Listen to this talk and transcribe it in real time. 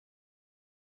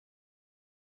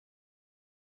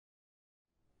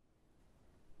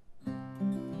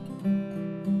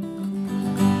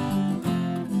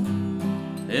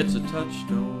It's a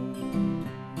touchstone.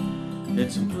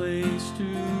 It's a place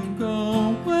to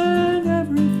go when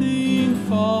everything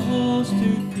falls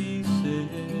to pieces.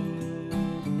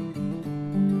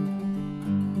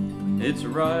 It's a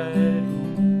ride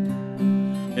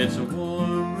home. It's a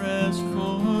warm rest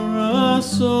for a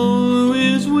soul who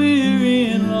is weary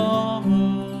and lost.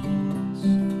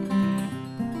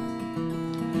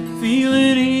 Feel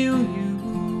it heal you.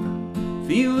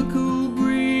 Feel the cool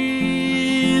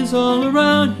breeze all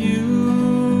around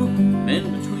you and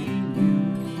between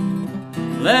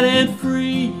you. Let it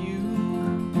free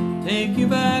you, take you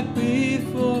back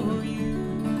before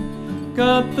you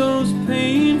got those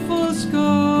painful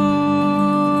scars.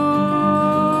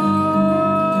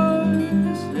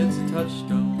 It's a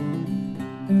touchstone.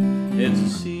 It's a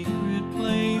secret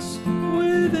place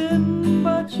within,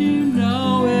 but you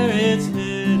know where it's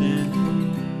hidden.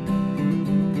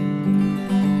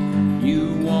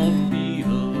 You won't be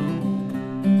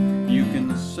alone. You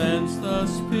can sense the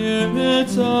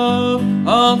spirits of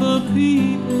all the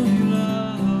people you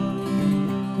love.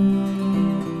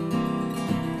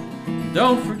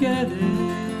 Don't forget it.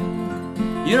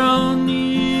 You don't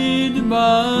need to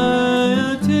buy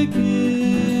a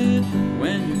ticket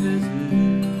when you visit.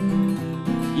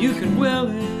 You can will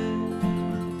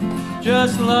it.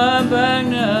 Just lie back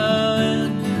now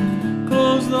and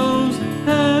close those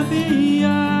heavy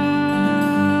eyes.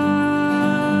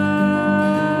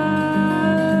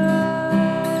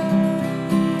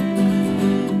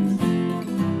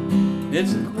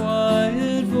 It's a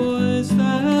quiet voice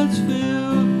that's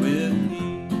filled with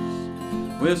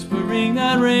peace, whispering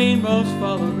that rainbows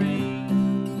follow rain.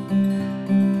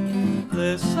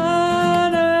 Listen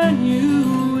and you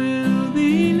will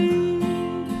believe.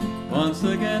 Once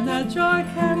again that joy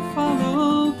can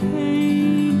follow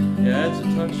pain. Yeah, it's a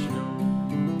touchstone.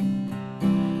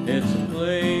 It's a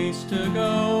place to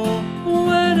go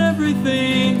when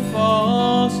everything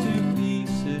falls to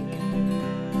pieces.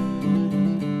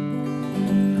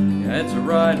 Yeah, it's a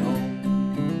ride home.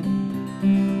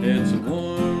 It's a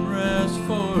warm rest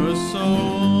for a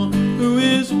soul who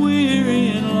is weary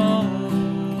and lost.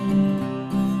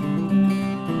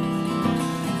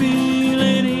 Feel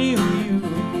it heal you.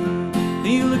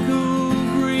 Feel the cool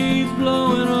breeze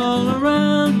blowing all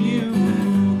around you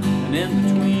and in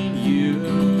between you.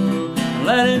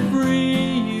 Let it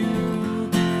free you,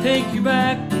 take you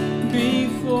back